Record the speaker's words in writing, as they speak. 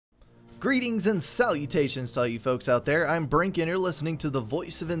Greetings and salutations to all you folks out there. I'm Brink and you're listening to the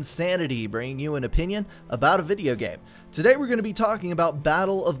Voice of Insanity, bringing you an opinion about a video game. Today we're going to be talking about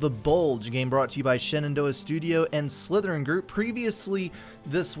Battle of the Bulge, a game brought to you by Shenandoah Studio and Slytherin Group. Previously,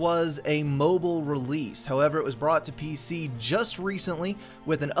 this was a mobile release. However, it was brought to PC just recently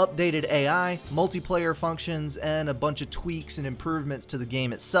with an updated AI, multiplayer functions, and a bunch of tweaks and improvements to the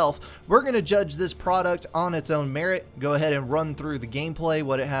game itself. We're going to judge this product on its own merit, go ahead and run through the gameplay,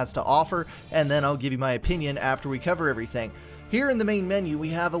 what it has to offer, and then I'll give you my opinion after we cover everything. Here in the main menu, we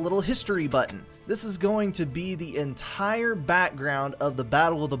have a little history button. This is going to be the entire background of the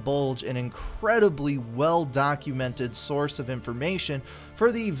Battle of the Bulge, an incredibly well-documented source of information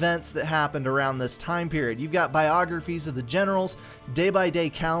for the events that happened around this time period. You've got biographies of the generals,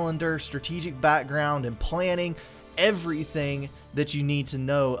 day-by-day calendar, strategic background and planning. Everything that you need to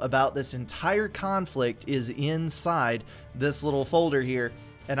know about this entire conflict is inside this little folder here,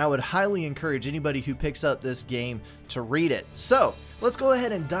 and I would highly encourage anybody who picks up this game to read it. So let's go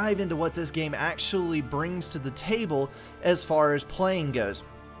ahead and dive into what this game actually brings to the table as far as playing goes.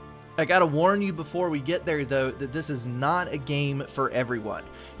 I gotta warn you before we get there though that this is not a game for everyone.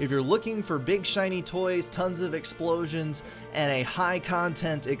 If you're looking for big shiny toys, tons of explosions, and a high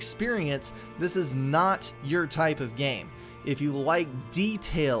content experience, this is not your type of game. If you like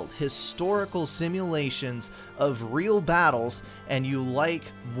detailed historical simulations of real battles and you like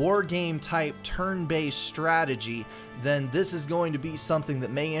war game type turn-based strategy, then this is going to be something that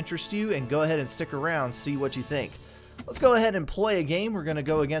may interest you, and go ahead and stick around, see what you think. Let's go ahead and play a game. We're going to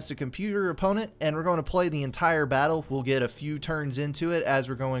go against a computer opponent and we're going to play the entire battle. We'll get a few turns into it as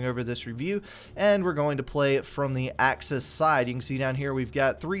we're going over this review, and we're going to play it from the Axis side. You can see down here we've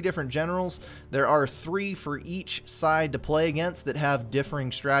got 3 different generals. There are 3 for each side to play against that have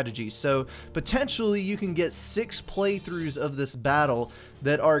differing strategies. So potentially you can get 6 playthroughs of this battle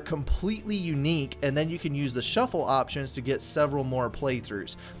that are completely unique, and then you can use the shuffle options to get several more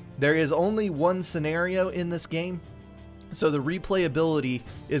playthroughs. There is only one scenario in this game, so the replayability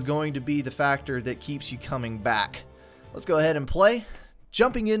is going to be the factor that keeps you coming back. Let's go ahead and play.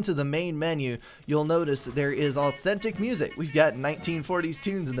 Jumping into the main menu, you'll notice that there is authentic music. We've got 1940s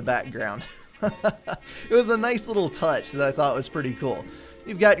tunes in the background. It was a nice little touch that I thought was pretty cool.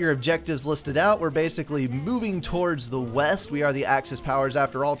 You've got your objectives listed out. We're basically moving towards the west. We are the Axis powers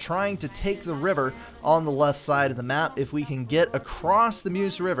after all, trying to take the river on the left side of the map. If we can get across the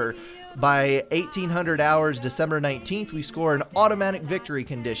Meuse River by 1800 hours, December 19th, we score an automatic victory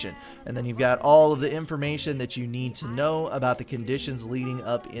condition. And then you've got all of the information that you need to know about the conditions leading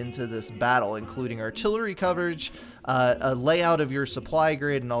up into this battle, including artillery coverage, a layout of your supply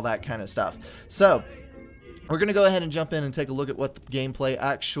grid, and all that kind of stuff. So we're going to go ahead and jump in and take a look at what the gameplay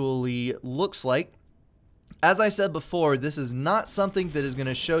actually looks like. As I said before, this is not something that is going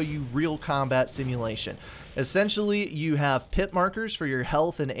to show you real combat simulation. Essentially, you have pit markers for your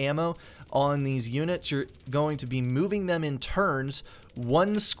health and ammo on these units. You're going to be moving them in turns,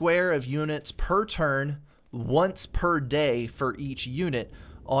 1 square of units per turn, once per day for each unit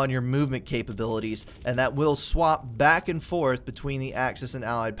on your movement capabilities, and that will swap back and forth between the Axis and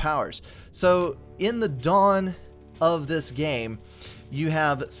Allied powers. So in the dawn of this game, you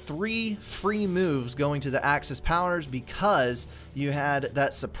have 3 free moves going to the Axis powers because you had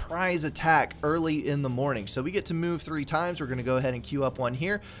that surprise attack early in the morning. So we get to move 3 times. We're going to go ahead and queue up one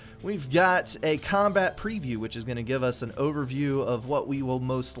here. We've got a combat preview, which is going to give us an overview of what we will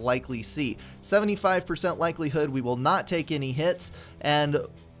most likely see. 75% likelihood we will not take any hits, and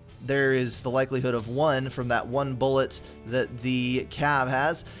there is the likelihood of 1 from that 1 bullet that the cav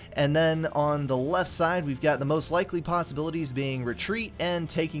has. And then on the left side, we've got the most likely possibilities being retreat and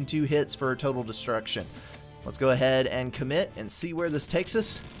taking 2 hits for total destruction. Let's go ahead and commit and see where this takes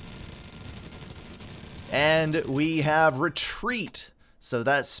us. And we have retreat. So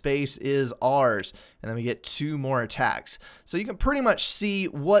that space is ours. And then we get 2 more attacks. So you can pretty much see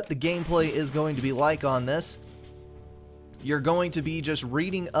what the gameplay is going to be like on this. You're going to be just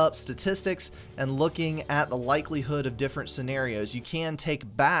reading up statistics and looking at the likelihood of different scenarios. You can take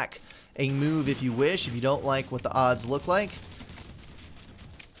back a move if you wish, if you don't like what the odds look like.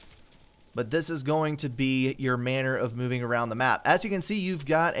 But this is going to be your manner of moving around the map. As you can see, you've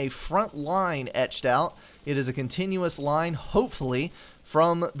got a front line etched out. It is a continuous line, hopefully,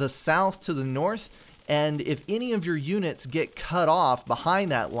 from the south to the north. And if any of your units get cut off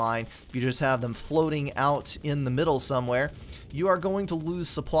behind that line, if you just have them floating out in the middle somewhere, you are going to lose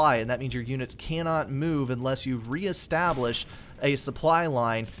supply, and that means your units cannot move unless you reestablish a supply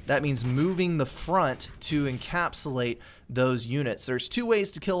line. That means moving the front to encapsulate those units. There's 2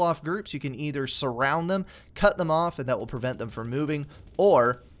 ways to kill off groups. You can either surround them, cut them off, and that will prevent them from moving,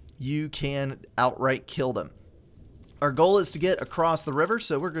 or you can outright kill them. Our goal is to get across the river,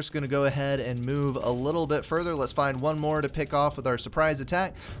 so we're just going to go ahead and move a little bit further. Let's find one more to pick off with our surprise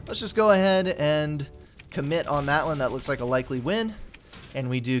attack. Let's just go ahead and commit on that one. That looks like a likely win. And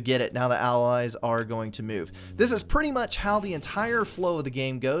we do get it. Now the allies are going to move. This is pretty much how the entire flow of the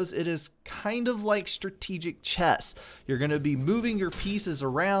game goes. It is kind of like strategic chess. You're going to be moving your pieces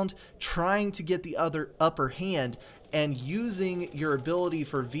around, trying to get the upper hand, and using your ability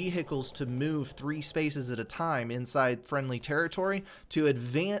for vehicles to move 3 spaces at a time inside friendly territory to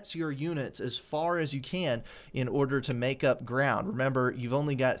advance your units as far as you can in order to make up ground. Remember, you've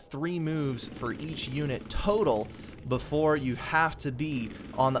only got 3 moves for each unit total before you have to be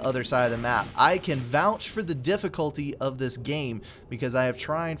on the other side of the map. I can vouch for the difficulty of this game because I have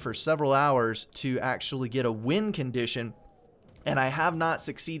tried for several hours to actually get a win condition, and I have not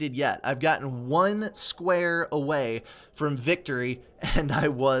succeeded yet. I've gotten 1 square away from victory, and I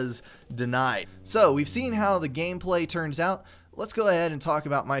was denied. So we've seen how the gameplay turns out. Let's go ahead and talk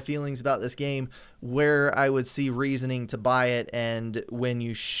about my feelings about this game, where I would see reasoning to buy it and when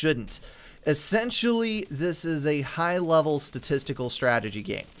you shouldn't. Essentially, this is a high-level statistical strategy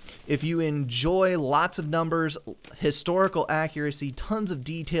game. If you enjoy lots of numbers, historical accuracy, tons of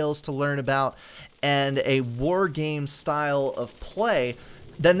details to learn about, and a war game style of play,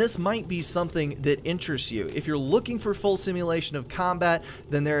 then this might be something that interests you. If you're looking for full simulation of combat,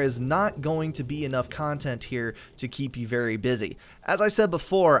 then there is not going to be enough content here to keep you very busy. As I said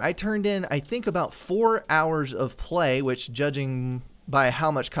before, I turned in, I think, about 4 hours of play, which, judging by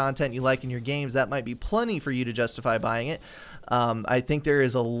how much content you like in your games, that might be plenty for you to justify buying it. I think there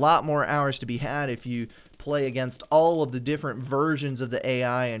is a lot more hours to be had if you play against all of the different versions of the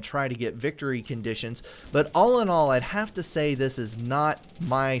AI and try to get victory conditions. But all in all, I'd have to say this is not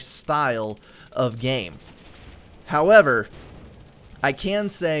my style of game. However, I can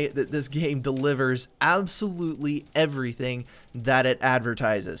say that this game delivers absolutely everything that it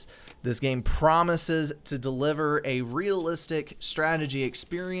advertises. This game promises to deliver a realistic strategy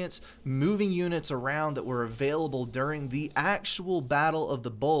experience, moving units around that were available during the actual Battle of the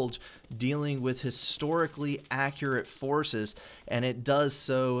Bulge, dealing with historically accurate forces, and it does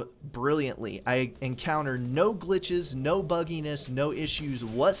so brilliantly. I encounter no glitches, no bugginess, no issues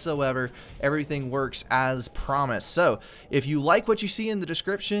whatsoever. Everything works as promised. So if you like what you see in the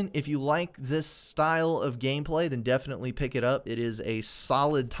description, if you like this style of gameplay, then definitely pick it up. It is a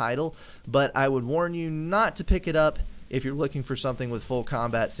solid title, but I would warn you not to pick it up if you're looking for something with full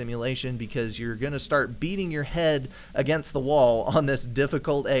combat simulation, because you're going to start beating your head against the wall on this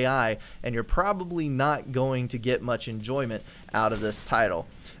difficult AI, and you're probably not going to get much enjoyment out of this title.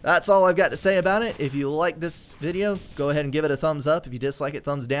 That's all I've got to say about it. If you like this video, go ahead and give it a thumbs up. If you dislike it,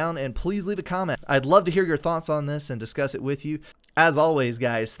 thumbs down, and please leave a comment. I'd love to hear your thoughts on this and discuss it with you. As always,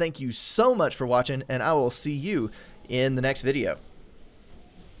 guys, thank you so much for watching, and I will see you in the next video.